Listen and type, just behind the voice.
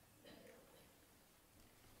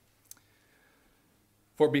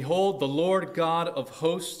For behold, the Lord God of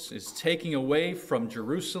hosts is taking away from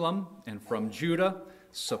Jerusalem and from Judah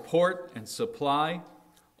support and supply,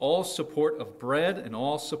 all support of bread and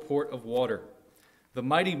all support of water, the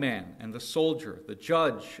mighty man and the soldier, the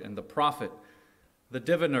judge and the prophet, the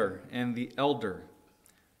diviner and the elder,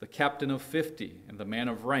 the captain of 50 and the man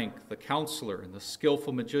of rank, the counselor and the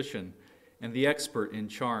skillful magician and the expert in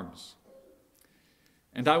charms.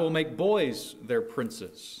 And I will make boys their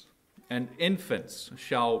princes, and infants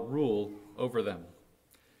shall rule over them.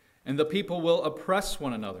 And the people will oppress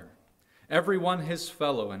one another, everyone his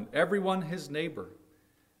fellow, and everyone his neighbor.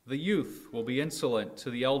 The youth will be insolent to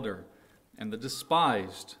the elder, and the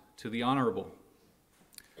despised to the honorable.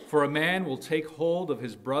 For a man will take hold of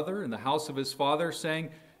his brother in the house of his father, saying,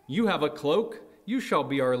 You have a cloak, you shall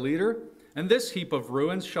be our leader, and this heap of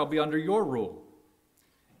ruins shall be under your rule.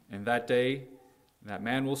 And that day that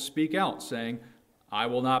man will speak out, saying, I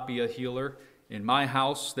will not be a healer. In my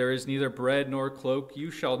house there is neither bread nor cloak.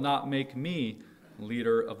 You shall not make me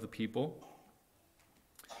leader of the people.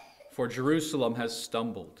 For Jerusalem has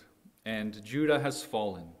stumbled, and Judah has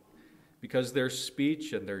fallen, because their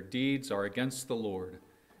speech and their deeds are against the Lord,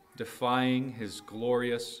 defying his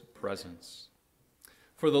glorious presence.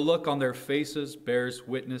 For the look on their faces bears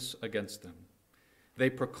witness against them.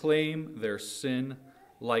 They proclaim their sin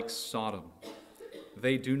like Sodom.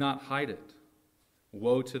 They do not hide it.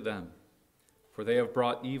 Woe to them, for they have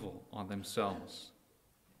brought evil on themselves.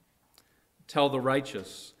 Tell the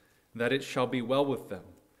righteous that it shall be well with them,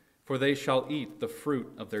 for they shall eat the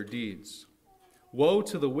fruit of their deeds. Woe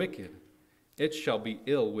to the wicked, it shall be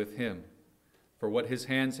ill with him, for what his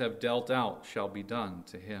hands have dealt out shall be done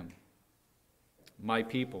to him. My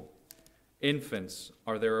people, infants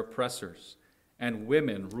are their oppressors, and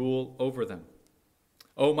women rule over them.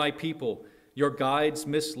 O my people, your guides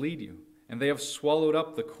mislead you, and they have swallowed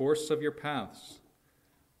up the course of your paths.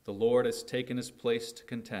 The Lord has taken his place to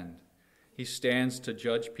contend. He stands to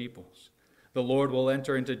judge peoples. The Lord will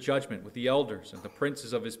enter into judgment with the elders and the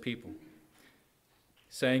princes of his people,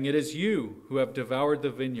 saying, It is you who have devoured the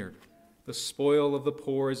vineyard. The spoil of the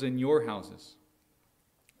poor is in your houses.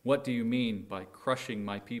 What do you mean by crushing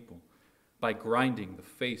my people, by grinding the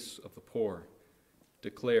face of the poor,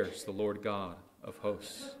 declares the Lord God of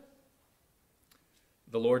hosts.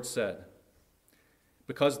 The Lord said,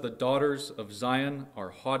 Because the daughters of Zion are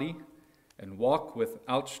haughty and walk with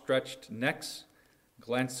outstretched necks,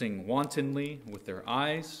 glancing wantonly with their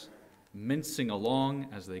eyes, mincing along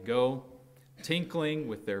as they go, tinkling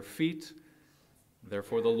with their feet,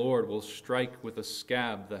 therefore the Lord will strike with a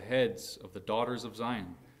scab the heads of the daughters of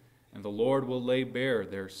Zion, and the Lord will lay bare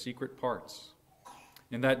their secret parts.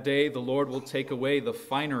 In that day the Lord will take away the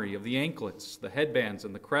finery of the anklets, the headbands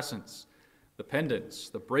and the crescents, the pendants,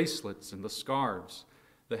 the bracelets and the scarves,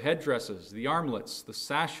 the headdresses, the armlets, the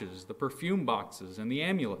sashes, the perfume boxes and the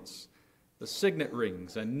amulets, the signet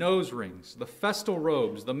rings and nose rings, the festal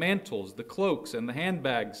robes, the mantles, the cloaks and the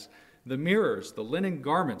handbags, the mirrors, the linen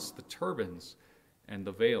garments, the turbans, and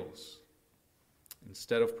the veils.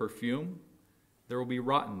 Instead of perfume, there will be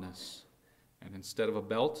rottenness, and instead of a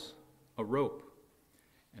belt, a rope,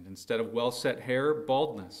 and instead of well-set hair,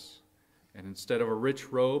 baldness, and instead of a rich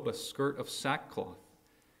robe, a skirt of sackcloth,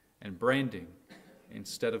 and branding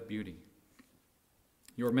instead of beauty.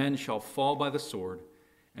 Your men shall fall by the sword,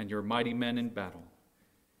 and your mighty men in battle,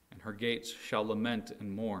 and her gates shall lament and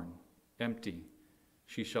mourn, empty,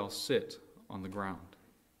 she shall sit on the ground.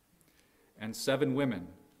 And 7 women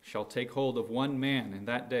shall take hold of one man in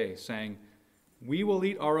that day, saying, We will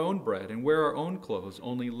eat our own bread and wear our own clothes,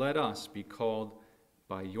 only let us be called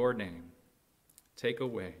by your name. Take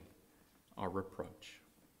away our reproach.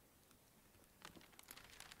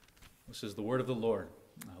 This is the word of the Lord.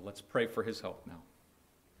 Let's pray for his help now.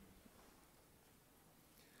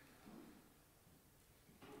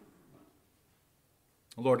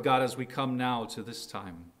 Lord God, as we come now to this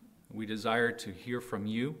time, we desire to hear from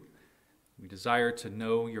you. We desire to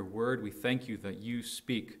know your word. We thank you that you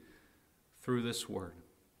speak through this word.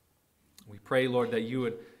 We pray, Lord, that you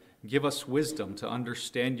would give us wisdom to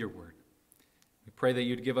understand your word. We pray that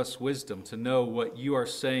you'd give us wisdom to know what you are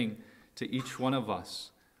saying to each one of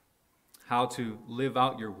us, how to live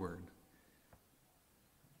out your word.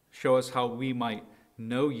 Show us how we might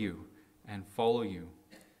know you and follow you.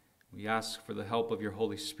 We ask for the help of your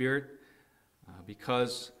Holy Spirit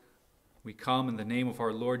because we come in the name of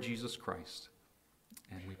our Lord Jesus Christ.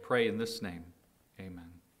 And we pray in this name.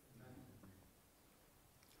 Amen.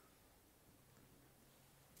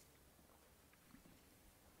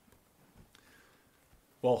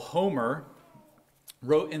 Well, Homer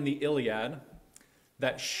wrote in the Iliad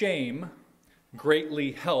that shame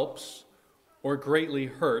greatly helps or greatly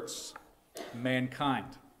hurts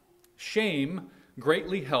mankind. Shame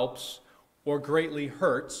greatly helps or greatly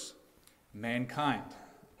hurts mankind.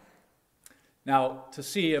 Now, to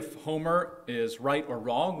see if Homer is right or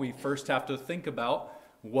wrong, we first have to think about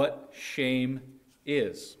what shame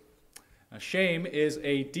is. Now, shame is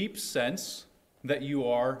a deep sense that you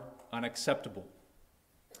are unacceptable.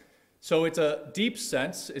 So it's a deep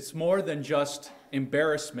sense. It's more than just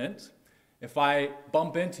embarrassment. If I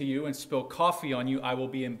bump into you and spill coffee on you, I will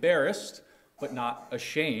be embarrassed, but not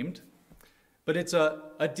ashamed. But it's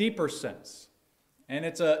a deeper sense. And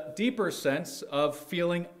it's a deeper sense of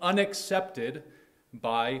feeling unaccepted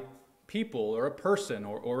by people or a person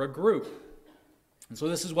or a group. And so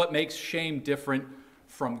this is what makes shame different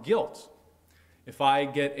from guilt. If I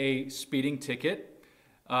get a speeding ticket,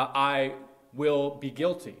 I will be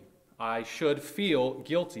guilty. I should feel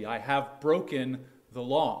guilty. I have broken the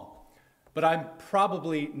law. But I'm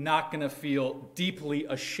probably not going to feel deeply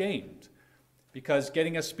ashamed, because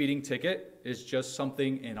getting a speeding ticket is just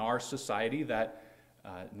something in our society that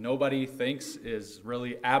nobody thinks is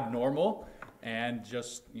really abnormal and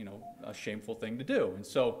just, a shameful thing to do. And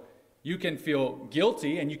so you can feel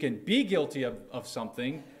guilty and you can be guilty of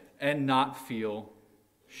something and not feel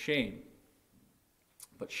shame.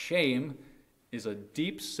 But shame is a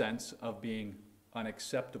deep sense of being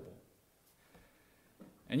unacceptable.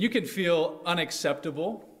 And you can feel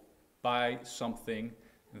unacceptable by something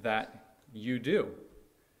that you do.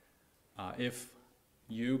 If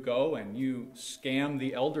you go and you scam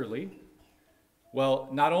the elderly, well,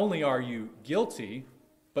 not only are you guilty,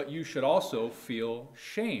 but you should also feel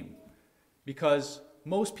shame, because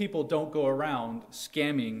most people don't go around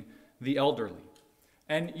scamming the elderly.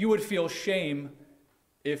 And you would feel shame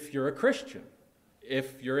if you're a Christian,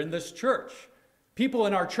 if you're in this church. People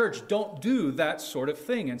in our church don't do that sort of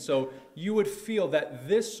thing. And so you would feel that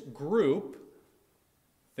this group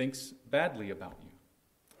thinks badly about you.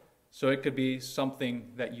 So it could be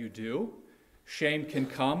something that you do. Shame can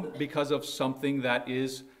come because of something that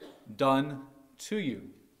is done to you.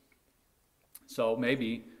 So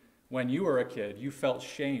maybe when you were a kid, you felt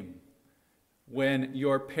shame when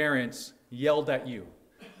your parents yelled at you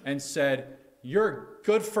and said, "You're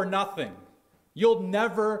good for nothing. You'll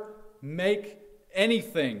never make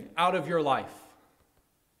anything out of your life."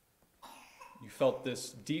 You felt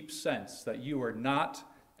this deep sense that you were not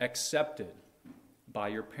accepted by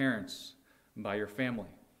your parents, by your family.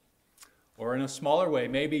 Or in a smaller way,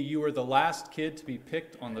 maybe you were the last kid to be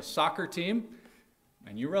picked on the soccer team,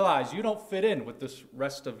 and you realize you don't fit in with this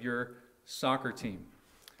rest of your soccer team.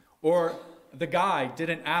 Or the guy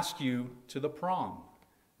didn't ask you to the prom,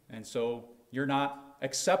 and so you're not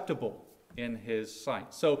acceptable in his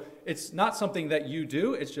sight. So it's not something that you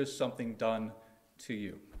do, it's just something done to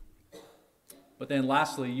you. But then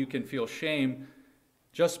lastly, you can feel shame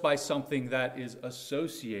just by something that is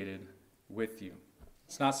associated with you.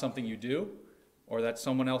 It's not something you do or that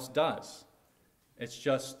someone else does. It's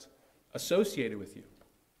just associated with you.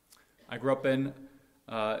 I grew up in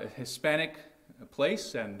a Hispanic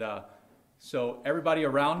place, and so everybody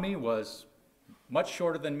around me was much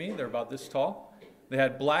shorter than me. They're about this tall. They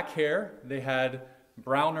had black hair. They had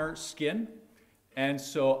browner skin. And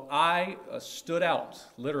so I stood out,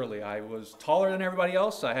 literally. I was taller than everybody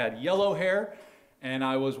else. I had yellow hair, and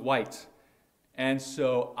I was white. And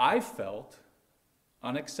so I felt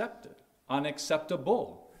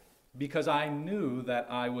unacceptable, because I knew that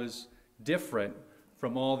I was different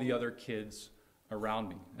from all the other kids around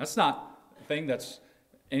me. That's not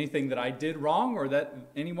anything that I did wrong or that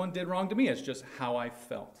anyone did wrong to me. It's just how I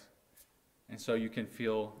felt. And so you can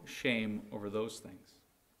feel shame over those things.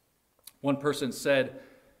 One person said,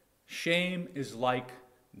 "Shame is like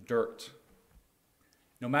dirt.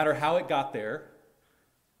 No matter how it got there,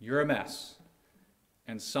 you're a mess,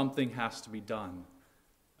 and something has to be done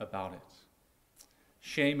about it."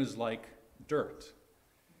 Shame is like dirt.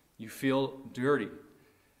 You feel dirty.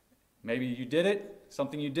 Maybe you did it,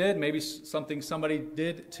 something you did, maybe something somebody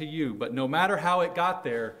did to you, but no matter how it got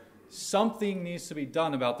there, something needs to be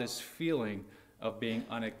done about this feeling of being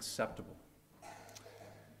unacceptable.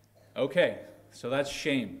 Okay, so that's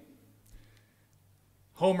shame.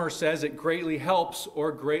 Homer says it greatly helps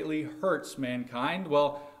or greatly hurts mankind.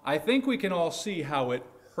 Well, I think we can all see how it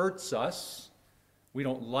hurts us. We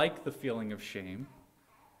don't like the feeling of shame,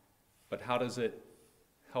 but how does it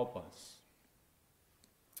help us?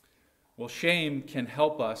 Well, shame can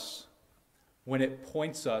help us when it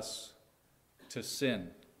points us to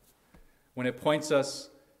sin, when it points us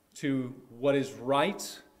to what is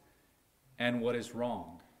right and what is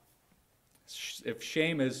wrong. If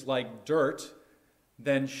shame is like dirt,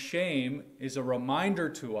 then shame is a reminder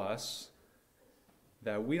to us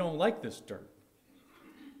that we don't like this dirt.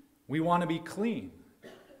 We want to be clean.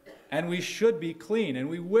 And we should be clean. And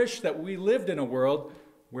we wish that we lived in a world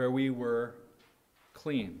where we were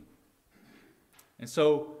clean. And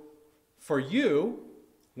so, for you,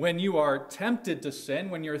 when you are tempted to sin,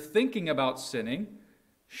 when you're thinking about sinning,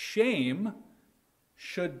 shame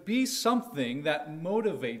should be something that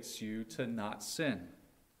motivates you to not sin.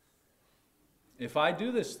 If I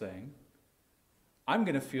do this thing, I'm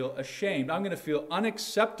going to feel ashamed. I'm going to feel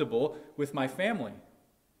unacceptable with my family,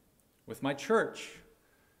 with my church,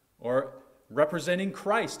 or representing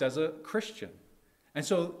Christ as a Christian. And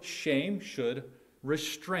so shame should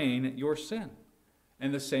restrain your sin.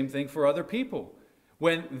 And the same thing for other people.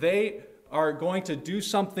 When they are going to do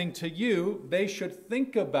something to you, they should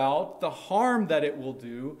think about the harm that it will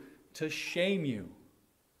do to shame you,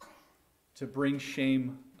 to bring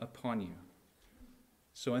shame upon you.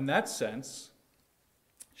 So in that sense,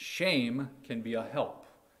 shame can be a help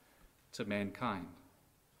to mankind.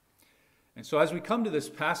 And so as we come to this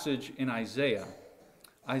passage in Isaiah,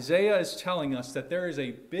 Isaiah is telling us that there is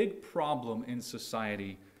a big problem in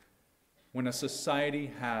society when a society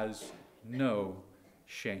has no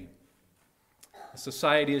shame. A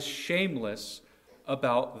society is shameless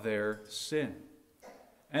about their sin.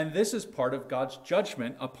 And this is part of God's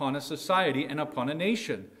judgment upon a society and upon a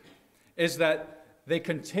nation, is that they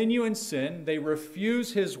continue in sin, they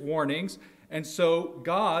refuse his warnings, and so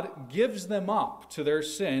God gives them up to their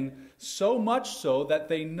sin, so much so that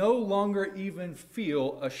they no longer even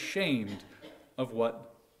feel ashamed of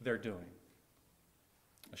what they're doing.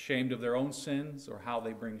 Ashamed of their own sins or how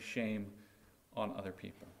they bring shame on other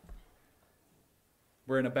people.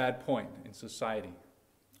 We're in a bad point in society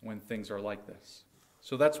when things are like this.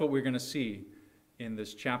 So that's what we're going to see in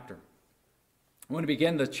this chapter. I want to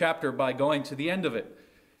begin the chapter by going to the end of it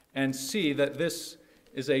and see that this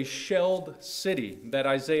is a shelled city that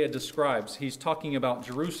Isaiah describes. He's talking about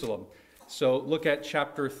Jerusalem. So look at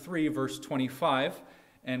chapter 3, verse 25,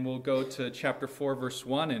 and we'll go to chapter 4, verse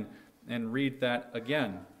 1, and read that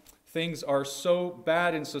again. Things are so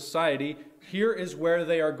bad in society, here is where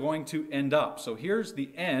they are going to end up. So here's the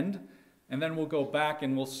end, and then we'll go back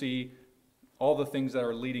and we'll see all the things that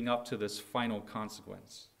are leading up to this final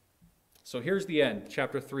consequence. So here's the end,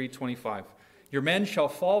 chapter 3, 25. Your men shall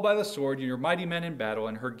fall by the sword, and your mighty men in battle,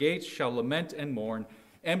 and her gates shall lament and mourn.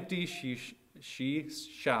 Empty she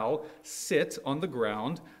shall sit on the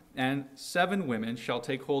ground, and 7 women shall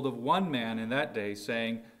take hold of one man in that day,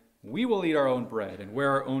 saying, we will eat our own bread and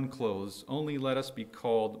wear our own clothes. Only let us be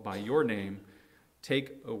called by your name.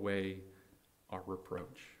 Take away our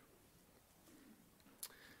reproach.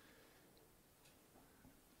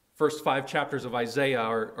 First 5 chapters of Isaiah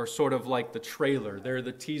are sort of like the trailer. They're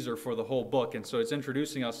the teaser for the whole book. And so it's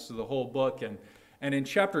introducing us to the whole book. And in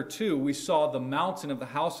chapter 2, we saw the mountain of the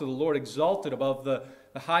house of the Lord exalted above the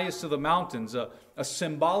highest of the mountains, a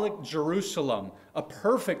symbolic Jerusalem, a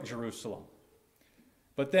perfect Jerusalem.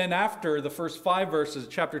 But then after the first 5 verses,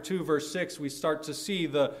 chapter 2, verse 6, we start to see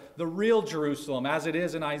the real Jerusalem as it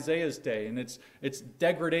is in Isaiah's day and its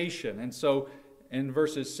degradation. And so in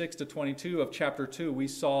verses 6 to 22 of chapter 2, we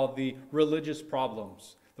saw the religious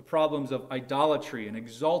problems, the problems of idolatry and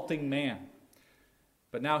exalting man.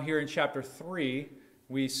 But now here in chapter 3,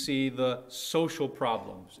 we see the social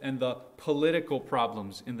problems and the political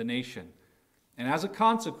problems in the nation. And as a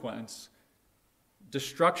consequence,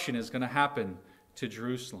 destruction is going to happen to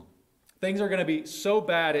Jerusalem. Things are going to be so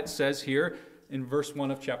bad, it says here in verse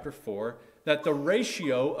 1 of chapter 4, that the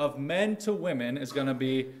ratio of men to women is going to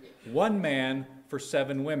be 1 man for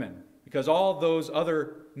 7 women, because all those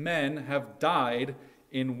other men have died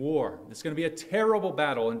in war. It's going to be a terrible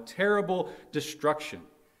battle and terrible destruction.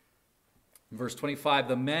 In verse 25,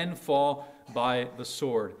 the men fall by the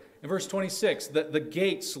sword. In verse 26, the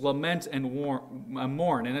gates lament and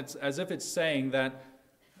mourn, and it's as if it's saying that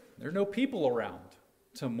there are no people around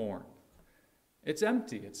to mourn. It's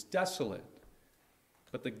empty, it's desolate.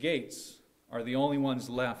 But the gates are the only ones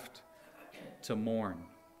left to mourn.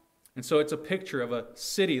 And so it's a picture of a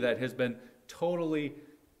city that has been totally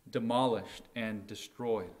demolished and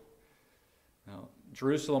destroyed. Now,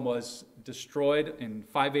 Jerusalem was destroyed in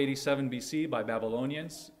 587 BC by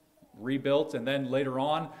Babylonians, rebuilt, and then later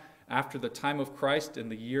on, after the time of Christ in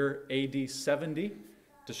the year AD 70,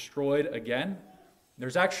 destroyed again.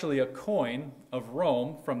 There's actually a coin of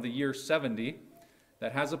Rome from the year 70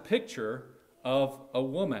 that has a picture of a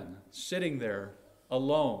woman sitting there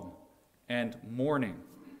alone and mourning.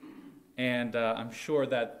 And I'm sure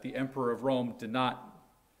that the emperor of Rome did not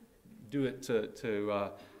do it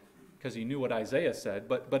because he knew what Isaiah said,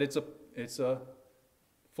 but it's a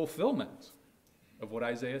fulfillment of what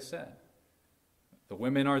Isaiah said. The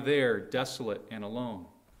women are there, desolate and alone.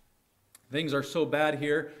 Things are so bad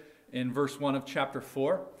here in verse 1 of chapter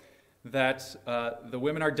 4 that the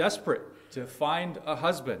women are desperate to find a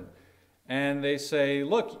husband. And they say,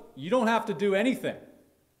 look, you don't have to do anything.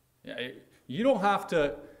 You don't have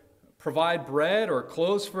to provide bread or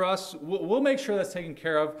clothes for us. We'll make sure that's taken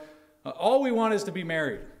care of. All we want is to be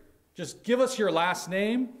married. Just give us your last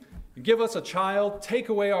name, give us a child, take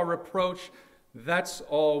away our reproach. That's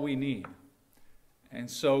all we need. And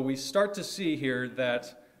so we start to see here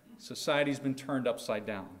that society's been turned upside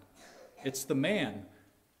down. It's the man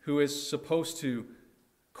who is supposed to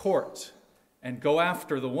court and go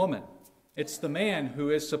after the woman. It's the man who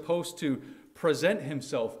is supposed to present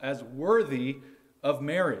himself as worthy of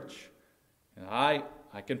marriage. And I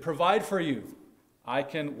can provide for you. I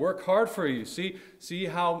can work hard for you. See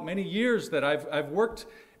how many years that I've worked,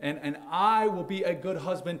 and I will be a good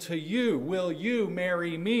husband to you. Will you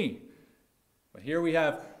marry me? But here we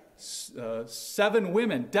have 7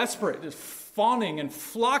 women, desperate, just fawning and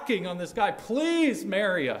flocking on this guy. Please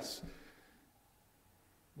marry us.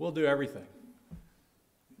 We'll do everything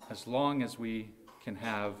as long as we can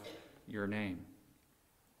have your name.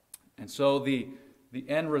 And so the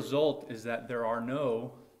end result is that there are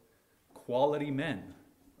no quality men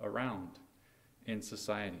around in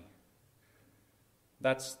society.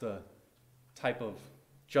 That's the type of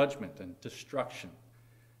judgment and destruction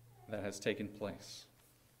that has taken place.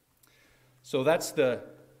 So that's the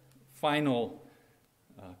final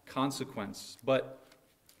consequence. But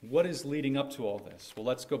what is leading up to all this? Well,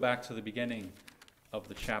 let's go back to the beginning of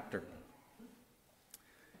the chapter.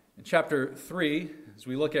 In chapter 3, as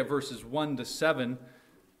we look at verses 1 to 7,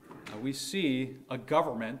 we see a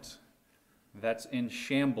government that's in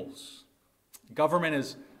shambles. Government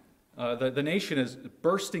is, the nation is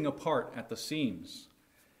bursting apart at the seams.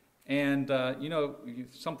 And,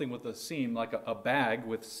 something with a seam, like a bag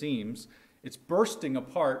with seams, it's bursting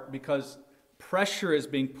apart because pressure is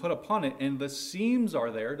being put upon it, and the seams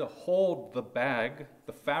are there to hold the bag,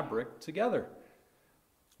 the fabric, together.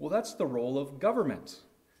 Well, that's the role of government.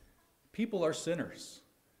 People are sinners.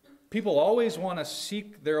 People always want to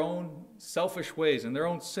seek their own selfish ways and their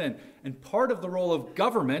own sin. And part of the role of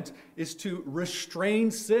government is to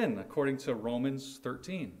restrain sin, according to Romans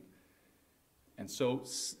 13. And so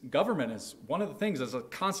government is one of the things that's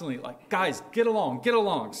constantly like, guys, get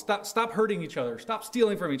along, stop hurting each other, stop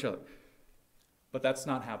stealing from each other. But that's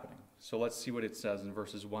not happening. So let's see what it says in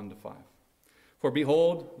verses 1 to 5. For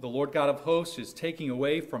behold, the Lord God of hosts is taking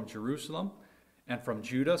away from Jerusalem and from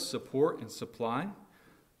Judah support and supply,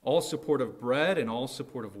 all support of bread and all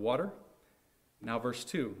support of water. Now verse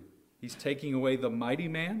 2, he's taking away the mighty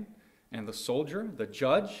man and the soldier, the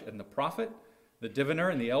judge and the prophet, the diviner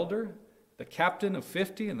and the elder, the captain of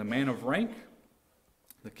 50 and the man of rank,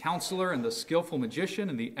 the counselor and the skillful magician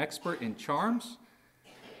and the expert in charms.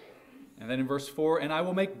 And then in verse 4, and I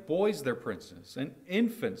will make boys their princes, and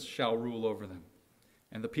infants shall rule over them.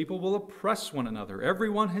 And the people will oppress one another,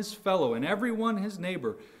 everyone his fellow, and everyone his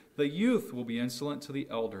neighbor. The youth will be insolent to the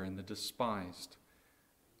elder, and the despised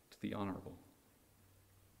to the honorable.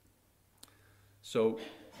 So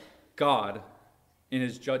God, in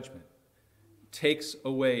his judgment, takes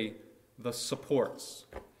away the supports,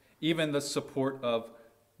 even the support of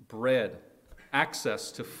bread,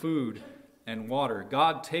 access to food and water.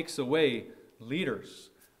 God takes away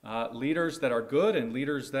leaders, leaders that are good and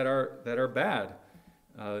leaders that are bad.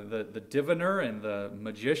 The diviner and the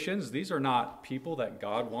magicians, these are not people that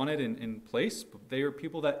God wanted in place, but they are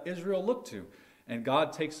people that Israel looked to. And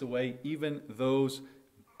God takes away even those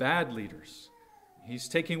bad leaders. He's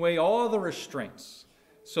taking away all the restraints,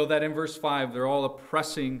 so that in verse 5, they're all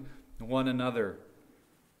oppressing one another.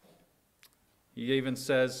 He even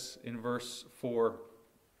says in verse 4,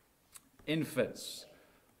 infants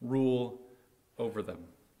rule over them.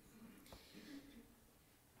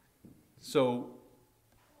 So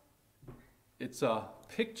it's a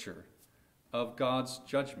picture of God's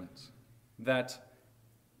judgment that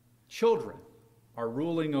children are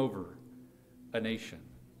ruling over a nation.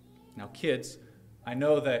 Now, kids, I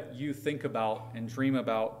know that you think about and dream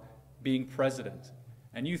about being president.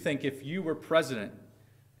 And you think if you were president,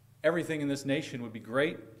 everything in this nation would be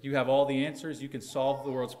great. You have all the answers. You can solve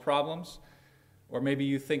the world's problems. Or maybe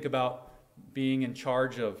you think about being in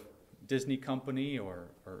charge of Disney Company or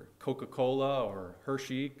Coca-Cola or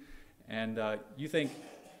Hershey. And you think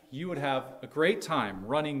you would have a great time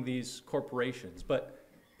running these corporations. But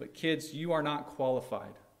kids, you are not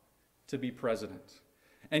qualified to be president.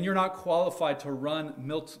 And you're not qualified to run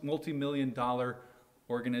multi-million-dollar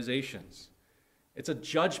organizations. It's a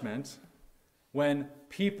judgment when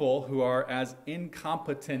people who are as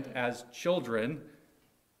incompetent as children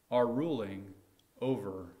are ruling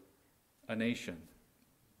over a nation.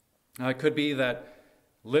 Now, it could be that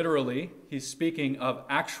literally he's speaking of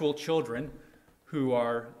actual children who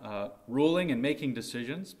are ruling and making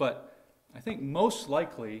decisions, but I think most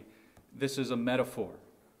likely this is a metaphor.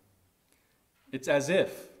 It's as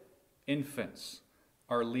if infants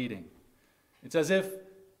are leading. It's as if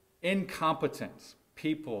incompetent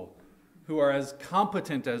people who are as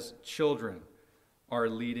competent as children are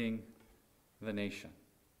leading the nation.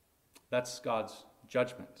 That's God's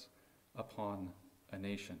judgment upon a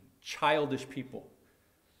nation. Childish people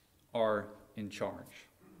are in charge.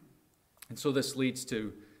 And so this leads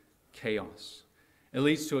to chaos. It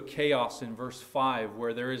leads to a chaos in verse 5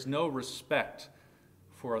 where there is no respect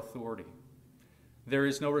for authority. There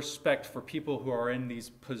is no respect for people who are in these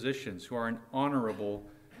positions, who are in honorable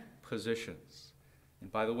positions.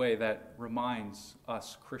 And by the way, that reminds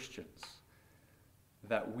us Christians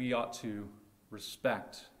that we ought to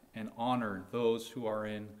respect and honor those who are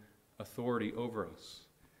in authority over us.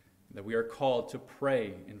 That we are called to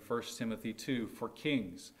pray in 1 Timothy 2 for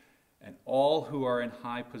kings and all who are in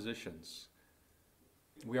high positions.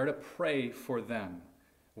 We are to pray for them.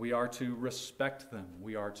 We are to respect them.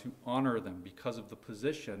 We are to honor them because of the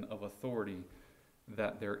position of authority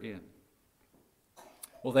that they're in.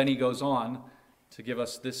 Well, then he goes on to give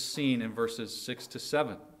us this scene in verses 6 to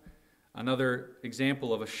 7. Another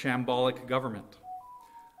example of a shambolic government.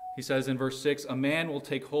 He says in verse 6, "A man will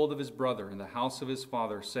take hold of his brother in the house of his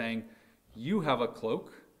father, saying, 'You have a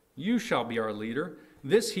cloak, you shall be our leader.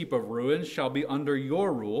 This heap of ruins shall be under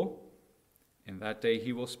your rule.' In that day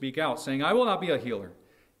he will speak out, saying, 'I will not be a healer.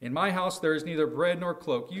 In my house there is neither bread nor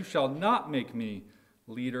cloak. You shall not make me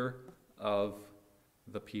leader of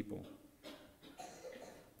the people.'"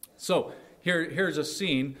 So here's a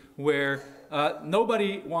scene where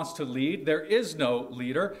nobody wants to lead. There is no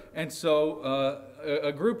leader. And so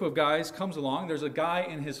a group of guys comes along. There's a guy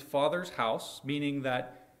in his father's house, meaning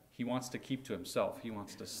that he wants to keep to himself. He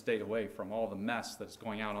wants to stay away from all the mess that's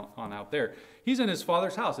going on out there. He's in his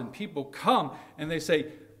father's house, and people come and they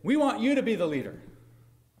say, "We want you to be the leader."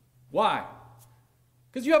 Why?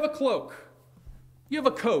 Because you have a cloak. You have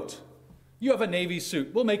a coat. You have a Navy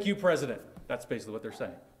suit. We'll make you president. That's basically what they're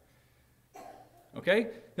saying.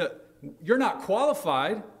 Okay? Now, you're not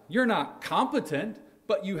qualified. You're not competent,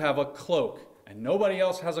 but you have a cloak. And nobody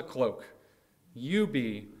else has a cloak. You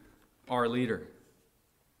be our leader.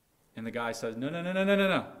 And the guy says, No.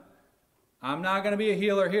 I'm not going to be a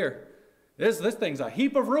healer here. This thing's a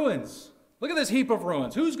heap of ruins. Look at this heap of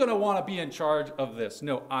ruins. Who's going to want to be in charge of this?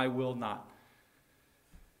 No, I will not.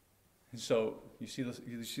 And so you see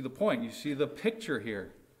the point. You see the picture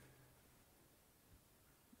here.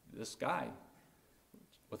 This guy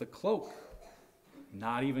with a cloak,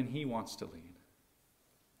 not even he wants to lead.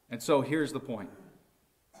 And so here's the point.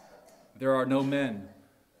 There are no men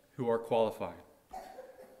who are qualified.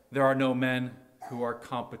 There are no men who are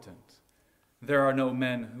competent. There are no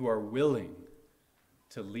men who are willing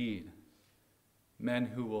to lead. Men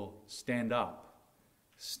who will stand up,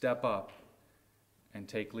 step up, and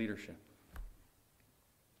take leadership.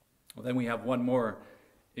 Well, then we have one more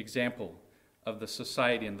example of the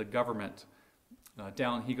society and the government.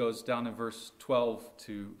 He goes down in verse 12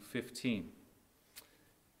 to 15.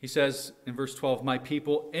 He says in verse 12, "My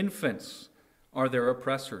people, infants are their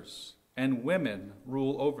oppressors, and women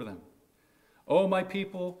rule over them. O my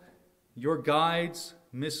people, your guides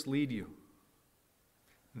mislead you.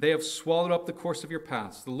 They have swallowed up the course of your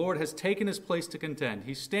paths. The Lord has taken his place to contend.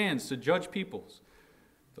 He stands to judge peoples.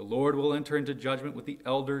 The Lord will enter into judgment with the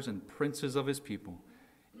elders and princes of his people.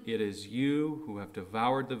 It is you who have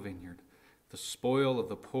devoured the vineyard. The spoil of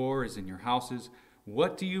the poor is in your houses.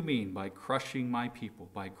 What do you mean by crushing my people,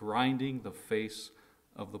 by grinding the face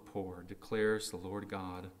of the poor, declares the Lord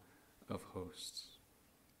God of hosts."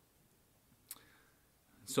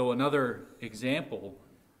 So another example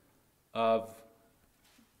of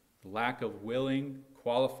the lack of willing,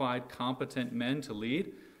 qualified, competent men to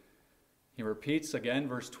lead. He repeats again,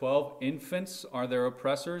 verse 12, "Infants are their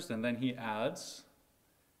oppressors," and then he adds,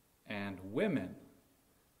 "and women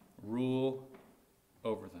rule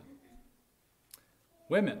over them."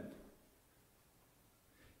 Women.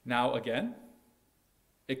 Now again,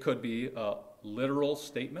 it could be a literal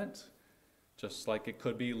statement, just like it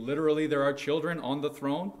could be literally there are children on the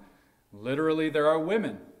throne. Literally there are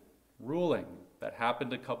women ruling. That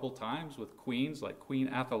happened a couple times with queens like Queen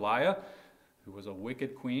Athaliah, who was a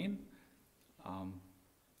wicked queen.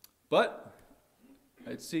 But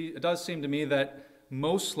it does seem to me that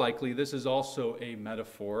most likely this is also a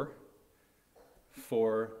metaphor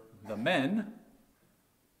for the men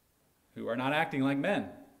who are not acting like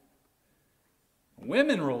men.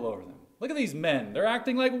 Women rule over them. Look at these men. They're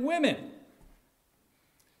acting like women.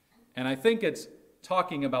 And I think it's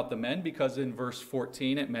talking about the men because in verse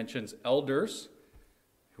 14 it mentions elders,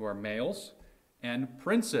 who are males, and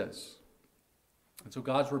princes. And so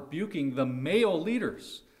God's rebuking the male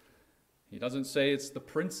leaders. He doesn't say it's the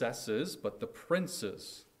princesses, but the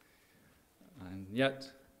princes. And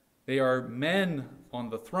yet they are men on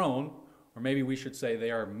the throne, or maybe we should say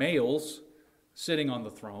they are males sitting on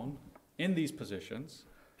the throne in these positions.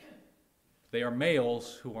 They are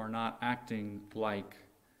males who are not acting like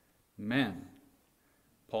men.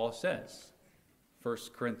 Paul says, 1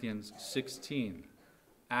 Corinthians 16,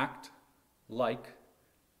 act like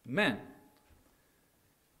men.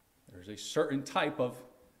 There's a certain type of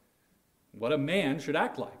what a man should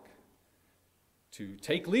act like. To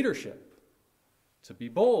take leadership, to be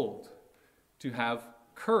bold, to have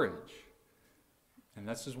courage. And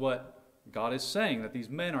this is what God is saying, that these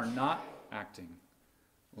men are not acting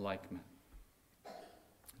like men.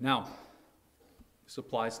 Now, this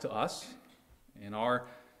applies to us in our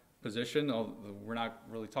position. We're not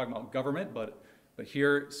really talking about government, but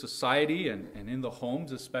here, society and in the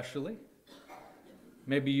homes especially.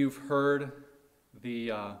 Maybe you've heard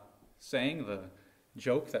the saying, the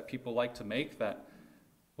joke that people like to make that,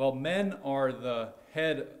 well, men are the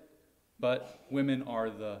head, but women are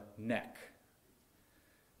the neck.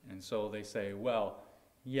 And so they say, well,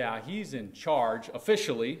 yeah, he's in charge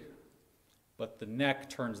officially, but the neck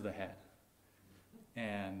turns the head.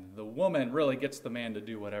 And the woman really gets the man to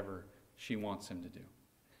do whatever she wants him to do.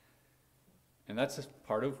 And that's just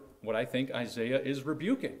part of what I think Isaiah is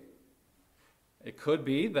rebuking. It could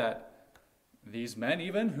be that these men,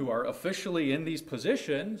 even who are officially in these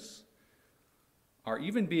positions, are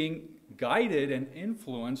even being guided and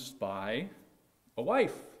influenced by a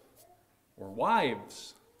wife, or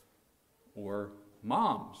wives, or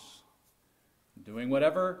moms, doing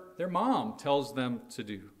whatever their mom tells them to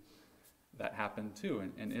do. That happened too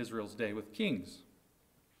in Israel's day with kings.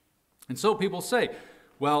 And so people say,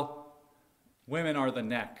 well, women are the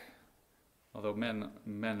neck, although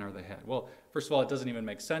men are the head. Well, first of all, it doesn't even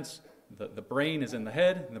make sense. The brain is in the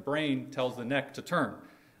head, and the brain tells the neck to turn,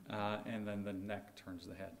 and then the neck turns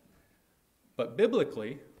the head. But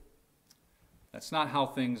biblically, that's not how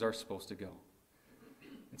things are supposed to go.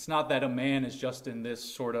 It's not that a man is just in this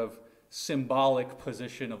sort of symbolic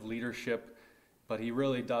position of leadership, but he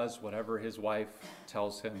really does whatever his wife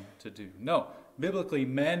tells him to do. No, biblically,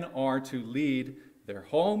 men are to lead their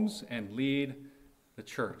homes and lead the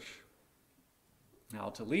church. Now,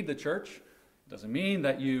 to lead the church doesn't mean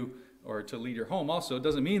that you, or to lead your home also,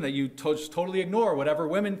 doesn't mean that you just totally ignore whatever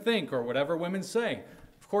women think or whatever women say.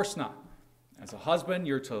 Of course not. As a husband,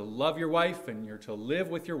 you're to love your wife and you're to live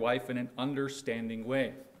with your wife in an understanding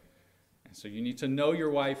way. And so you need to know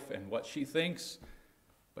your wife and what she thinks,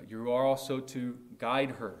 but you are also to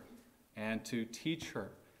guide her and to teach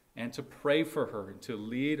her and to pray for her and to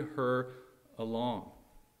lead her along.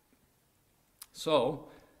 So,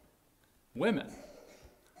 women,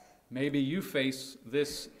 maybe you face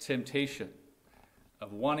this temptation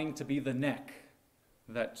of wanting to be the neck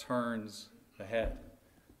that turns the head.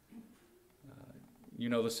 You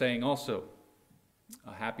know the saying also,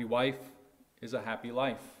 a happy wife is a happy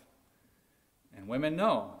life. And women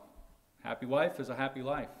know, happy wife is a happy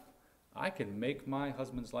life. I can make my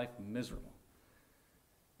husband's life miserable.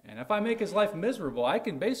 And if I make his life miserable, I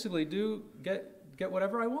can basically get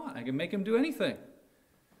whatever I want. I can make him do anything.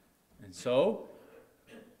 And so,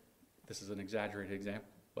 this is an exaggerated example,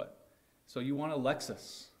 but so you want a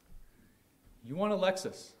Lexus. You want a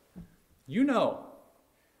Lexus. You know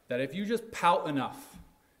that if you just pout enough,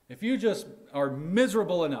 if you just are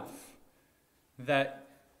miserable enough, that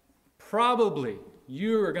probably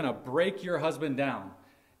you are going to break your husband down,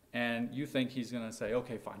 and you think he's going to say,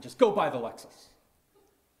 okay, fine, just go buy the Lexus.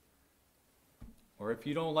 Or if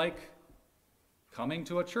you don't like coming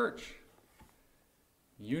to a church,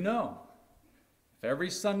 you know, if every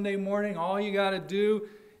Sunday morning all you got to do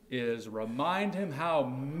is remind him how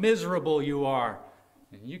miserable you are,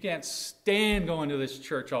 and you can't stand going to this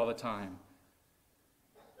church all the time,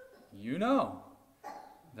 you know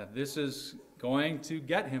that this is going to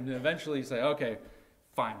get him to eventually say, okay,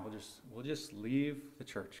 fine, we'll just leave the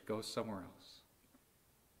church, go somewhere else.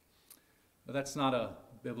 But that's not a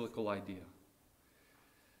biblical idea.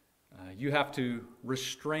 You have to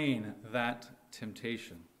restrain that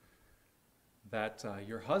temptation that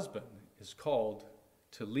your husband is called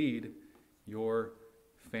to lead your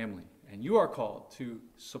family. And you are called to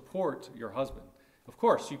support your husband. Of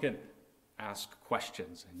course, you can ask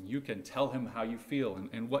questions and you can tell him how you feel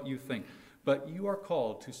and what you think. But you are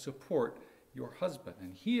called to support your husband.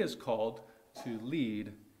 And he is called to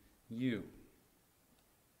lead you.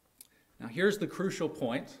 Now here's the crucial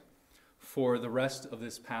point for the rest of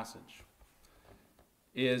this passage,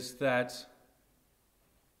 is that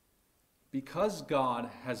because God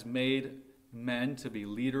has made men to be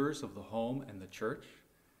leaders of the home and the church,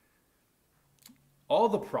 all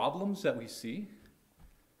the problems that we see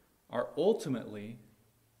are ultimately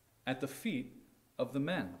at the feet of the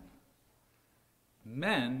men.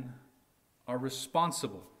 Men are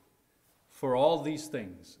responsible for all these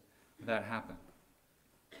things that happen.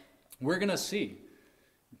 We're going to see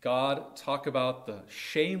God talk about the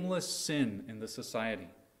shameless sin in the society.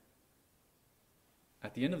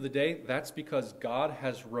 At the end of the day, that's because God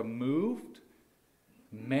has removed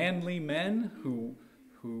manly men who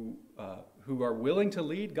are willing to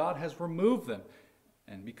lead. God has removed them.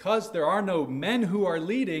 And because there are no men who are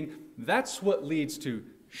leading, that's what leads to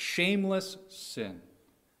shameless sin.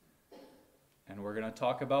 And we're going to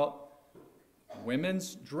talk about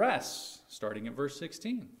women's dress, starting in verse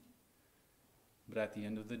 16. But at the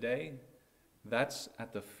end of the day, that's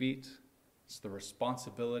at the feet, it's the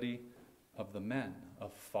responsibility of the men,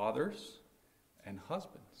 of fathers and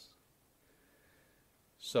husbands.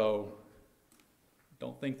 So,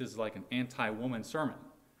 don't think this is like an anti-woman sermon.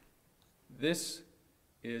 This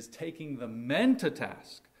is taking the men to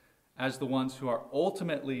task as the ones who are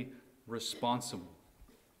ultimately responsible.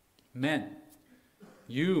 Men,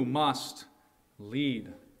 you must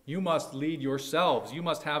lead. You must lead yourselves. You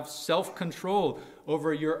must have self-control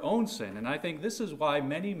over your own sin. And I think this is why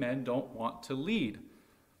many men don't want to lead,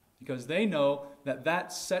 because they know that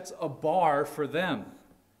that sets a bar for them,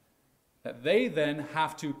 that they then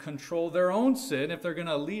have to control their own sin if they're going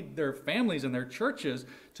to lead their families and their churches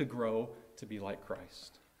to grow to be like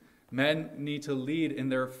Christ. Men need to lead in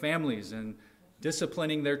their families and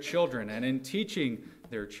disciplining their children and in teaching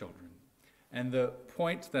their children. And the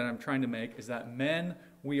point that I'm trying to make is that men,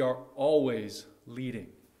 we are always leading.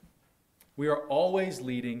 We are always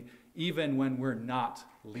leading even when we're not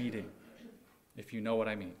leading, if you know what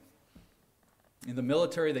I mean. In the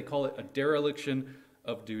military, they call it a dereliction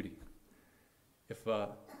of duty. If a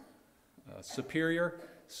superior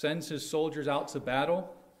sends his soldiers out to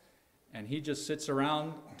battle and he just sits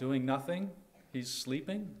around doing nothing, he's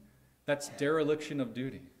sleeping, that's dereliction of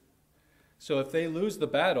duty. So if they lose the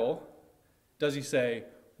battle, does he say,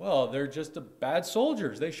 well, they're just bad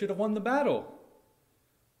soldiers, they should have won the battle?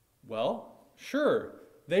 Well, sure,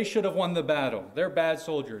 they should have won the battle. They're bad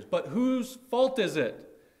soldiers. But whose fault is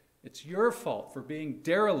it? It's your fault for being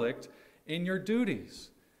derelict in your duties.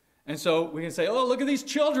 And so we can say, oh, look at these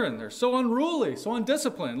children. They're so unruly, so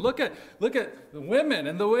undisciplined. Look at the women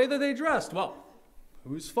and the way that they dressed. Well,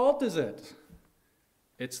 whose fault is it?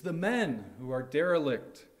 It's the men who are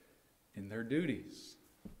derelict in their duties.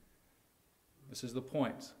 This is the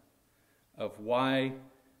point of why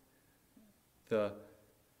the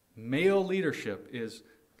male leadership is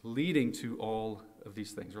leading to all of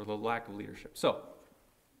these things, or the lack of leadership. So,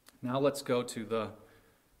 now let's go to the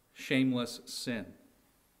shameless sin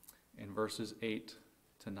in verses 8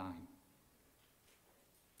 to 9.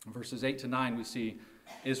 In verses 8 to 9, we see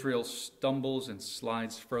Israel stumbles and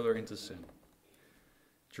slides further into sin.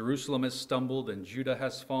 Jerusalem has stumbled and Judah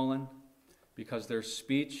has fallen because their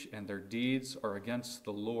speech and their deeds are against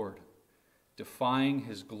the Lord, defying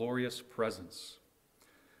his glorious presence.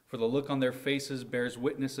 For the look on their faces bears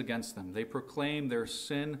witness against them. They proclaim their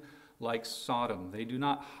sin like Sodom. They do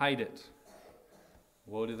not hide it.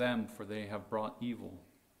 Woe to them, for they have brought evil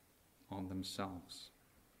on themselves.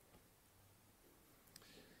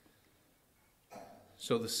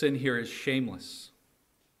 So the sin here is shameless.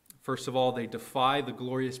 First of all, they defy the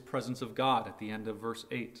glorious presence of God at the end of verse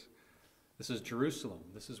 8. This is Jerusalem.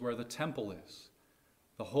 This is where the temple is,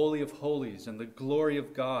 the Holy of Holies and the glory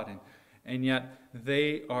of God. And yet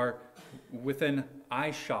they are within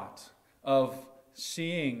eyeshot of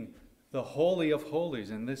seeing the Holy of Holies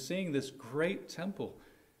and seeing this great temple.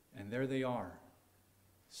 And there they are,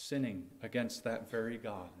 sinning against that very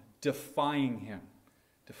God, defying him,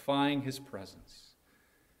 defying his presence.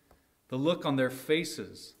 The look on their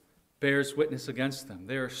faces bears witness against them.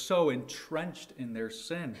 They are so entrenched in their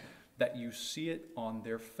sin that you see it on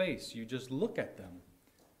their face. You just look at them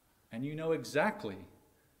and you know exactly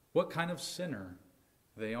what kind of sinner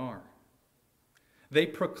they are. They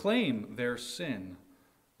proclaim their sin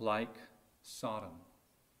like Sodom.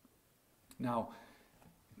 Now,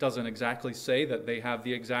 it doesn't exactly say that they have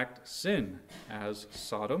the exact sin as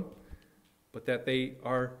Sodom, but that they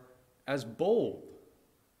are as bold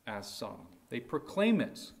as Sodom. They proclaim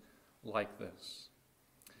it like this.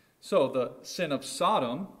 So the sin of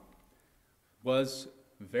Sodom was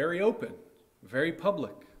very open, very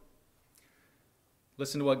public.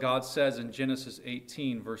 Listen to what God says in Genesis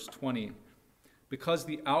 18, verse 20. Because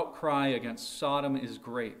the outcry against Sodom is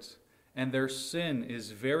great, and their sin is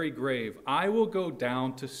very grave, I will go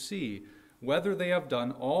down to see whether they have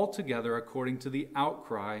done altogether according to the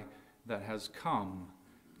outcry that has come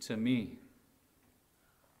to me.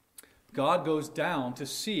 God goes down to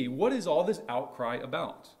see what is all this outcry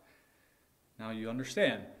about. Now you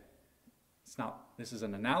understand, this is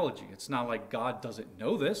an analogy. It's not like God doesn't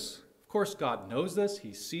know this. Of course God knows this,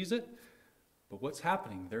 he sees it. But what's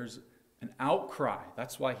happening? There's an outcry.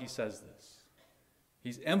 That's why he says this.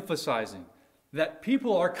 He's emphasizing that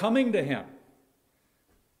people are coming to him.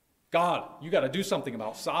 God, you got to do something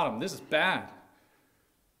about Sodom. This is bad.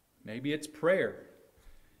 Maybe it's prayer.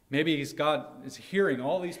 Maybe God is hearing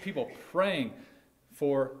all these people praying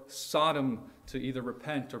for Sodom to either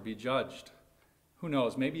repent or be judged. Who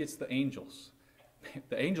knows? Maybe it's the angels.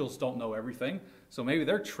 The angels don't know everything. So maybe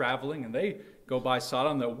they're traveling and they go by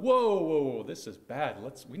Sodom. They're, whoa, this is bad.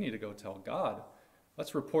 We need to go tell God.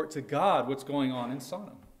 Let's report to God what's going on in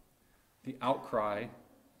Sodom. The outcry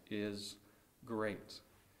is great.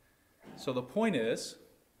 So the point is,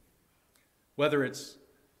 whether it's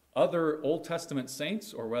other Old Testament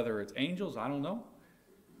saints or whether it's angels, I don't know,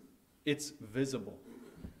 it's visible.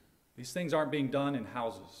 These things aren't being done in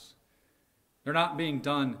houses. They're not being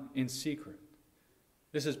done in secret.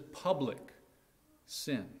 This is public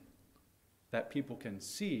sin that people can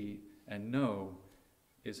see and know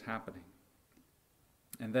is happening.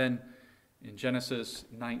 And then in Genesis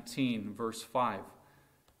 19, verse 5,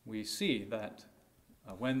 we see that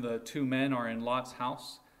when the two men are in Lot's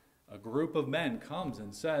house, a group of men comes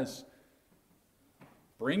and says,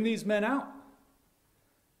 bring these men out.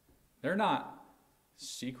 They're not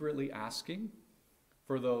secretly asking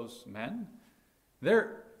for those men.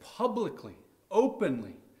 They're publicly,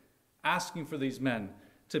 openly asking for these men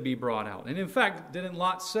to be brought out. And in fact, didn't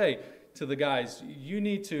Lot say to the guys, you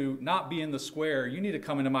need to not be in the square, you need to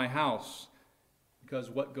come into my house, because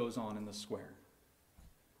what goes on in the square?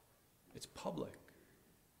 It's public.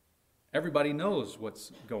 Everybody knows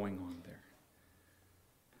what's going on there.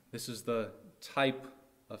 This is the type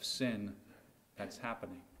of sin that's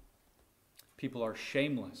happening. People are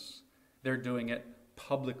shameless. They're doing it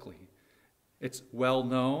publicly. It's well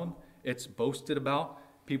known. It's boasted about.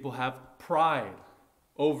 People have pride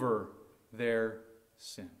over their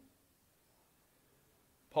sin.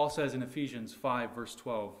 Paul says in Ephesians 5, verse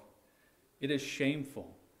 12, it is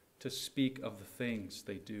shameful to speak of the things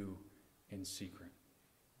they do in secret.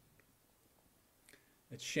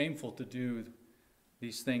 It's shameful to do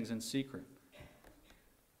these things in secret.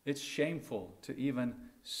 It's shameful to even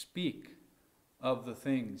speak of the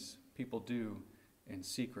things people do in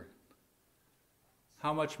secret.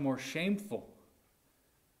 How much more shameful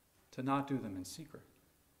to not do them in secret,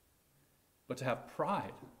 but to have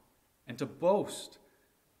pride and to boast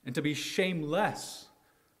and to be shameless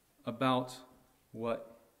about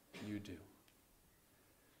what you do.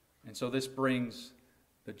 And so this brings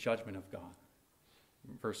the judgment of God.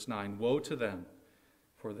 Verse 9, woe to them,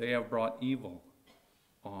 for they have brought evil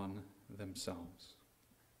on themselves.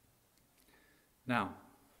 Now,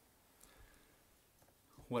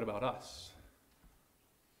 what about us?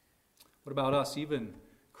 What about us, even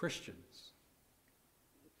Christians?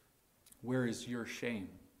 Where is your shame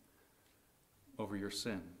over your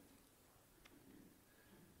sin?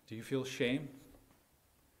 Do you feel shame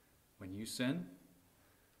when you sin?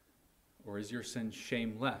 Or is your sin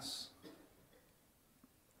shameless?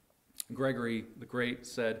 Gregory the Great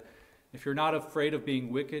said, if you're not afraid of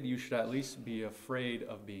being wicked, you should at least be afraid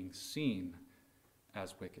of being seen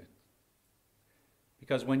as wicked.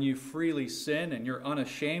 Because when you freely sin and you're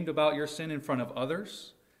unashamed about your sin in front of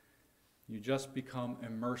others, you just become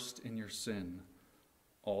immersed in your sin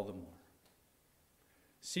all the more.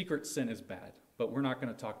 Secret sin is bad, but we're not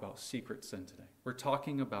going to talk about secret sin today. We're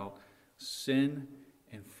talking about sin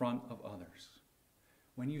in front of others.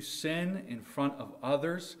 When you sin in front of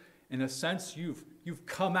others, in a sense, you've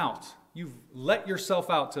come out. You've let yourself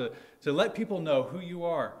out to let people know who you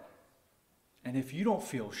are. And if you don't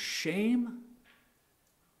feel shame,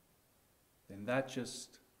 then that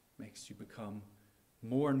just makes you become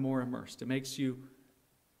more and more immersed. It makes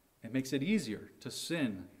it easier to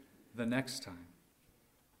sin the next time.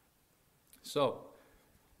 So,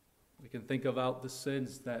 we can think about the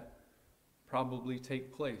sins that probably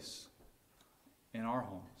take place in our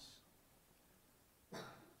homes.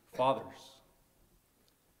 Fathers,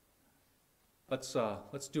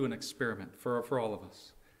 let's do an experiment for all of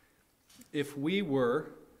us. If we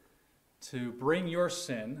were to bring your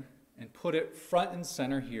sin and put it front and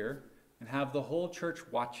center here and have the whole church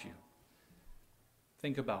watch you,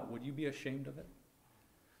 think about, would you be ashamed of it?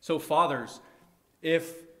 So fathers,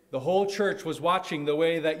 if the whole church was watching the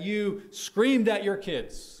way that you screamed at your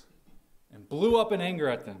kids and blew up in anger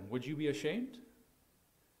at them, would you be ashamed?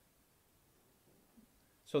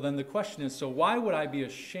 So then the question is, so why would I be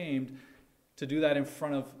ashamed to do that in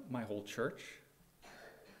front of my whole church,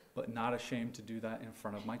 but not ashamed to do that in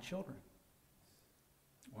front of my children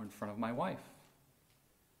or in front of my wife?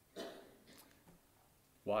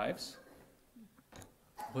 Wives,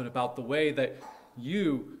 what about the way that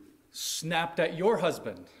you snapped at your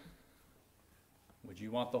husband? Would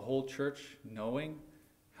you want the whole church knowing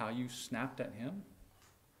how you snapped at him?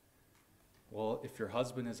 Well, if your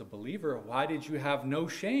husband is a believer, why did you have no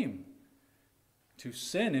shame to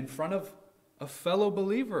sin in front of a fellow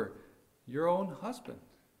believer, your own husband?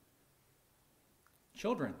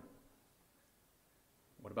 Children,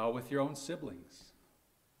 what about with your own siblings?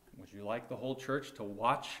 Would you like the whole church to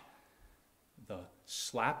watch the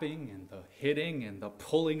slapping and the hitting and the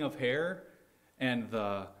pulling of hair and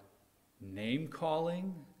the name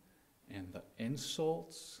calling and the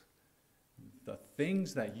insults, the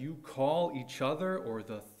things that you call each other or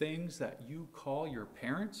the things that you call your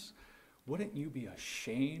parents? Wouldn't you be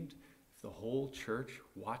ashamed if the whole church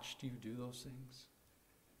watched you do those things?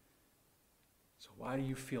 So why do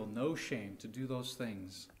you feel no shame to do those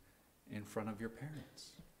things in front of your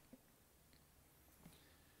parents?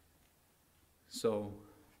 So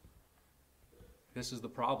this is the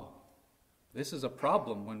problem. This is a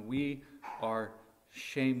problem when we are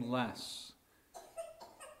shameless.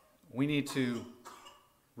 We need to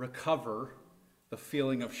recover the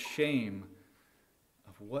feeling of shame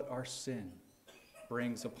of what our sin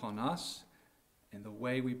brings upon us and the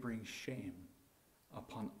way we bring shame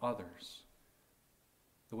upon others.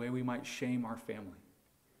 The way we might shame our family.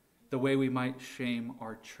 The way we might shame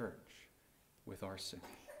our church with our sin.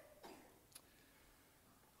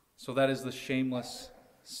 So that is the shameless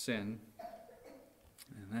sin.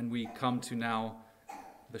 And then we come to now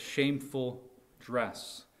the shameful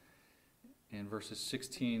dress in verses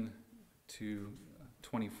 16 to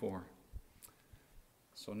 24.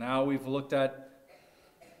 So now we've looked at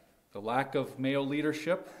the lack of male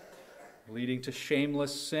leadership leading to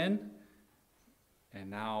shameless sin, and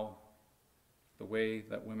now the way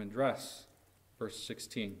that women dress. Verse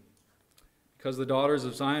 16. Because the daughters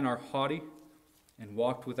of Zion are haughty and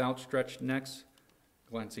walked with outstretched necks,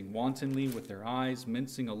 glancing wantonly with their eyes,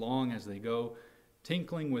 mincing along as they go,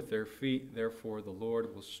 tinkling with their feet, therefore the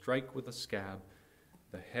Lord will strike with a scab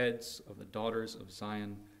the heads of the daughters of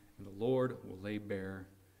Zion, and the Lord will lay bare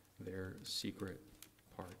their secret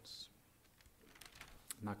parts.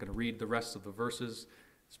 I'm not going to read the rest of the verses.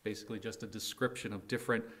 It's basically just a description of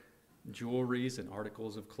different jewelries and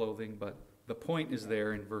articles of clothing, but the point is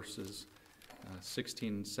there in verses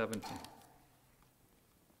 16 and 17.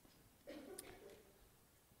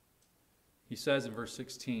 He says in verse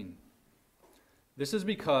 16, this is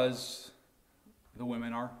because the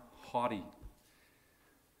women are haughty.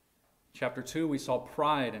 Chapter 2, we saw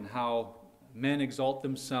pride and how men exalt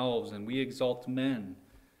themselves and we exalt men.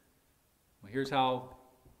 Well, here's how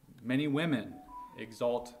many women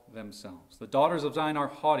exalt themselves. The daughters of Zion are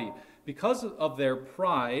haughty. Because of their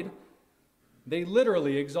pride, they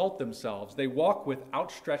literally exalt themselves. They walk with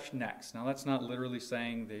outstretched necks. Now, that's not literally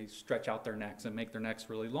saying they stretch out their necks and make their necks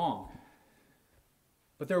really long.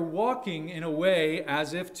 But they're walking in a way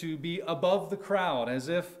as if to be above the crowd, as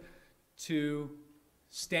if to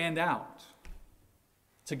stand out,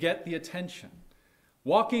 to get the attention.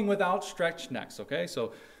 Walking with outstretched necks, okay?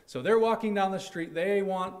 So they're walking down the street. They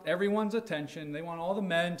want everyone's attention. They want all the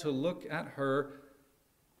men to look at her.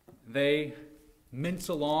 They mince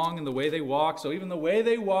along in the way they walk. So even the way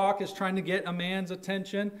they walk is trying to get a man's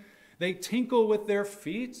attention. They tinkle with their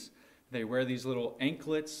feet. They wear these little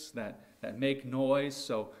anklets that make noise.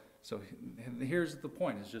 So here's the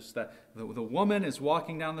point. It's just that the woman is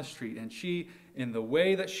walking down the street, and she, in the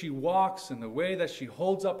way that she walks, and the way that she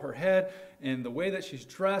holds up her head, and the way that she's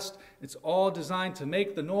dressed, it's all designed to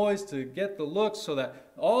make the noise, to get the look, so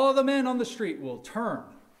that all the men on the street will turn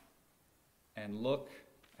and look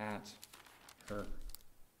at her.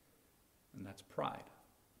 And that's pride.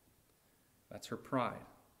 That's her pride.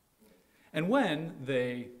 And when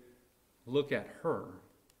they look at her,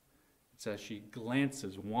 it says she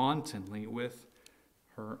glances wantonly with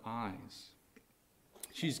her eyes.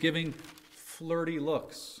 She's giving flirty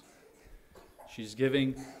looks. She's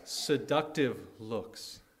giving seductive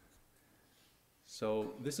looks.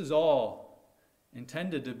 So this is all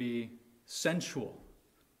intended to be sensual.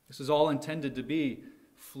 This is all intended to be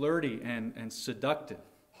flirty and seductive.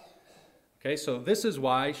 Okay, so this is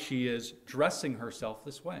why she is dressing herself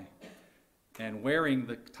this way and wearing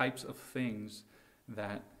the types of things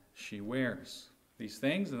that she wears. These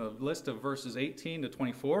things in the list of verses 18 to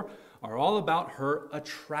 24 are all about her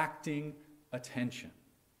attracting attention.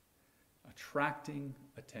 Attracting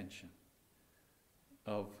attention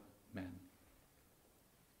of men.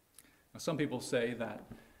 Now, some people say that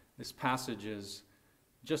this passage is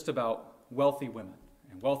just about wealthy women,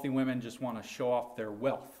 and wealthy women just want to show off their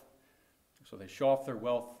wealth. So they show off their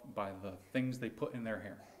wealth by the things they put in their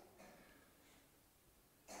hair.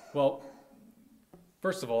 Well,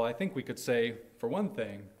 first of all, I think we could say, for one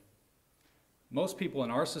thing, most people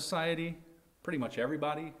in our society, pretty much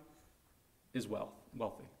everybody, is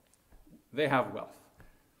wealthy. They have wealth.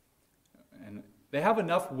 And they have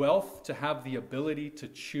enough wealth to have the ability to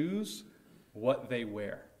choose what they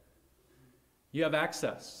wear. You have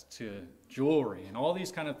access to jewelry and all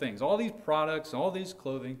these kind of things, all these products, all these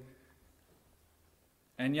clothing.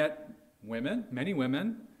 And yet, many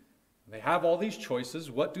women, they have all these choices.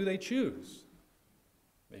 What do they choose?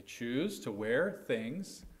 They choose to wear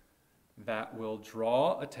things that will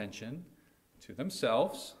draw attention to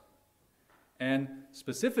themselves. And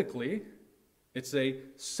specifically, it's a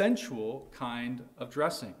sensual kind of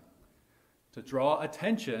dressing to draw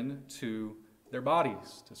attention to their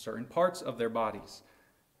bodies, to certain parts of their bodies,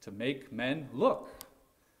 to make men look,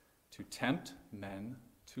 to tempt men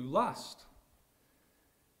to lust.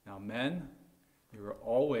 Now, men, you are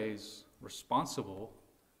always responsible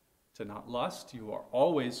to not lust. You are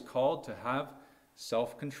always called to have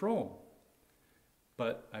self-control.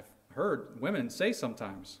 But I've heard women say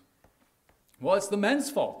sometimes, well, it's the men's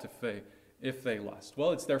fault if they lust.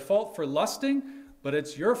 Well, it's their fault for lusting, but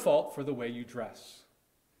it's your fault for the way you dress.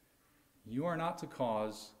 You are not to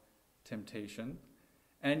cause temptation,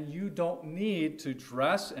 and you don't need to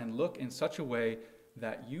dress and look in such a way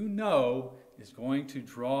that you know is going to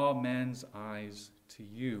draw men's eyes to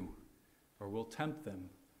you, or will tempt them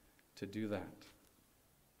to do that.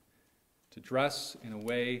 To dress in a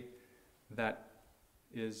way that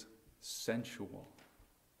is sensual.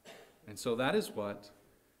 And so that is what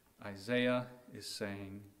Isaiah is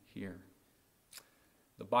saying here.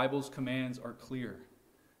 The Bible's commands are clear.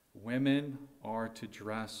 Women are to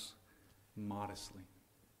dress modestly.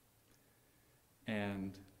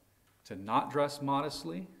 And to not dress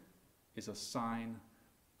modestly is a sign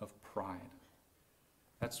of pride.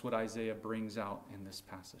 That's what Isaiah brings out in this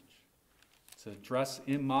passage. To dress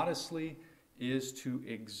immodestly is to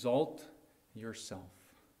exalt yourself.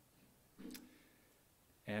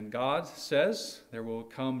 And God says there will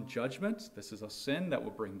come judgment. This is a sin that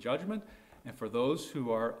will bring judgment. And for those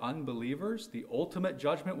who are unbelievers, the ultimate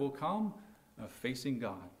judgment will come of facing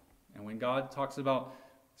God. And when God talks about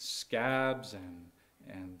scabs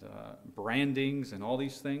and brandings and all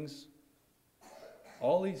these things,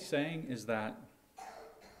 all he's saying is that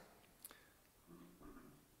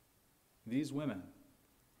these women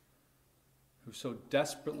who so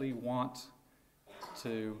desperately want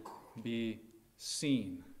to be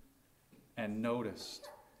seen and noticed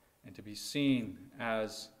and to be seen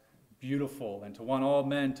as beautiful and to want all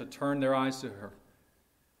men to turn their eyes to her,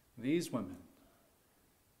 these women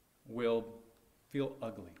will feel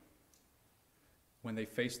ugly when they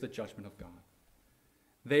face the judgment of God.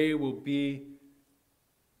 They will be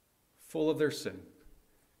full of their sin,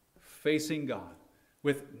 facing God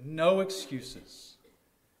with no excuses.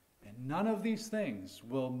 And none of these things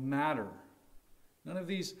will matter. None of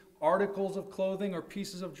these articles of clothing or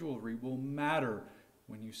pieces of jewelry will matter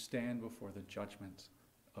when you stand before the judgment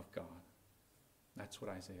of God. That's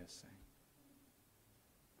what Isaiah is saying.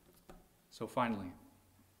 So finally,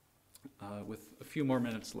 with a few more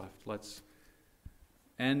minutes left, let's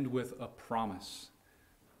end with a promise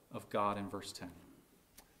of God in verse 10.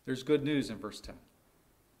 There's good news in verse 10.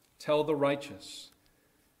 Tell the righteous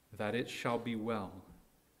that it shall be well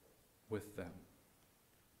with them.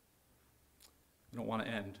 We don't want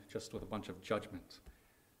to end just with a bunch of judgment,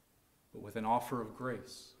 but with an offer of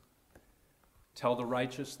grace. Tell the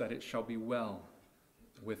righteous that it shall be well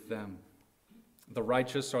with them. The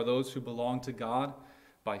righteous are those who belong to God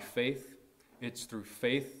by faith. It's through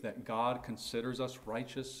faith that God considers us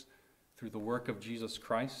righteous through the work of Jesus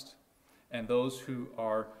Christ. And those who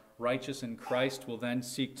are righteous in Christ will then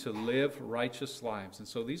seek to live righteous lives. And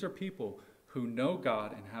so these are people who know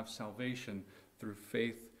God and have salvation through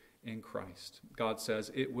faith in Christ. God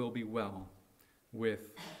says it will be well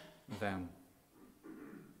with them.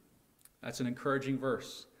 That's an encouraging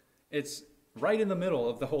verse. It's right in the middle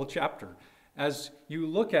of the whole chapter. As you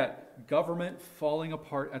look at government falling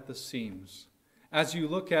apart at the seams, as you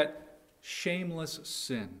look at shameless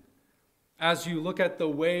sin, as you look at the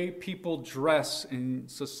way people dress in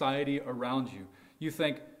society around you, you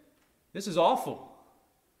think, this is awful.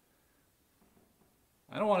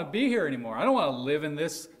 I don't want to be here anymore. I don't want to live in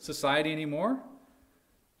this society anymore.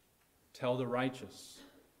 Tell the righteous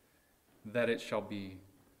that it shall be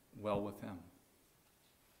well with him.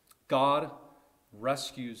 God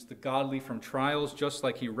rescues the godly from trials just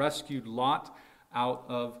like he rescued Lot out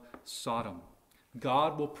of Sodom.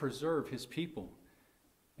 God will preserve his people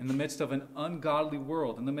in the midst of an ungodly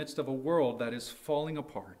world, in the midst of a world that is falling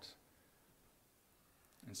apart.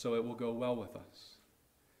 And so it will go well with us.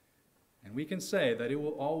 And we can say that it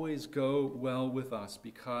will always go well with us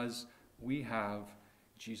because we have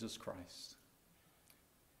Jesus Christ.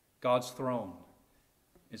 God's throne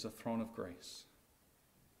is a throne of grace.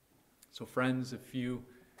 So friends, if you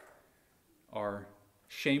are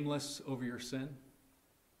shameless over your sin,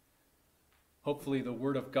 hopefully the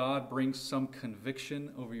Word of God brings some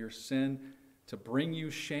conviction over your sin to bring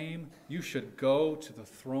you shame. You should go to the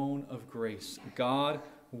throne of grace. God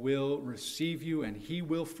will receive you and he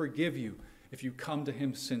will forgive you if you come to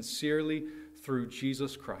him sincerely through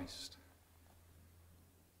Jesus Christ.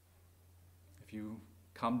 If you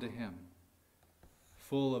come to him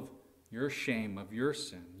full of your shame, of your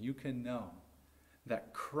sin, you can know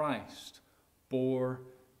that Christ bore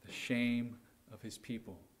the shame of his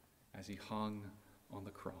people as he hung on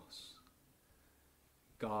the cross.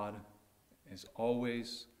 God is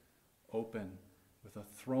always open with a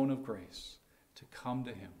throne of grace to come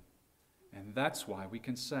to him. And that's why we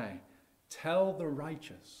can say, tell the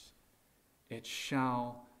righteous, it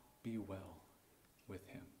shall be well with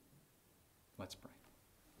him. Let's pray.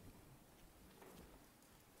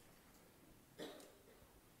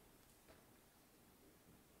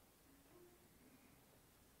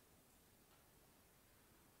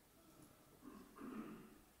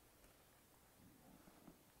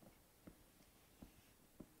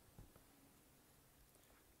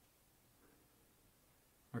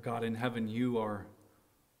 Our God in heaven, you are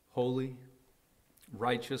holy,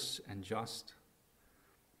 righteous, and just.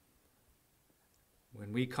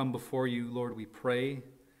 When we come before you, Lord, we pray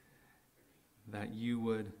that you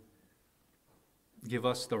would give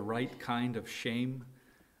us the right kind of shame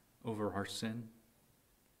over our sin.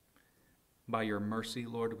 By your mercy,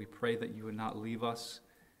 Lord, we pray that you would not leave us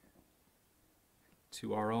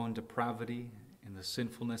to our own depravity and the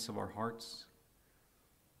sinfulness of our hearts,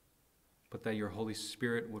 but that your Holy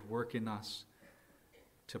Spirit would work in us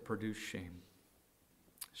to produce shame.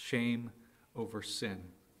 Shame over sin.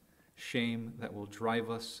 Shame that will drive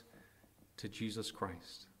us to Jesus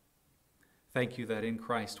Christ. Thank you that in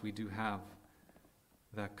Christ we do have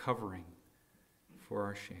that covering for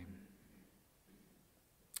our shame.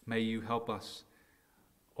 May you help us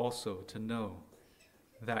also to know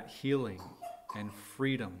that healing and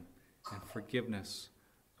freedom and forgiveness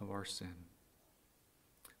of our sin.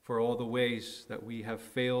 For all the ways that we have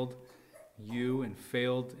failed you and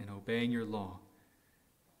failed in obeying your law,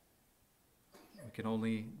 we can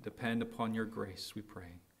only depend upon your grace, we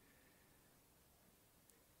pray.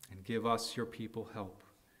 And give us, your people, help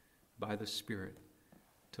by the Spirit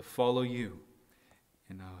to follow you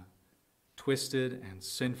in a twisted and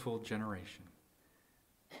sinful generation.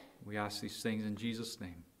 We ask these things in Jesus'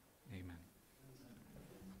 name. Amen.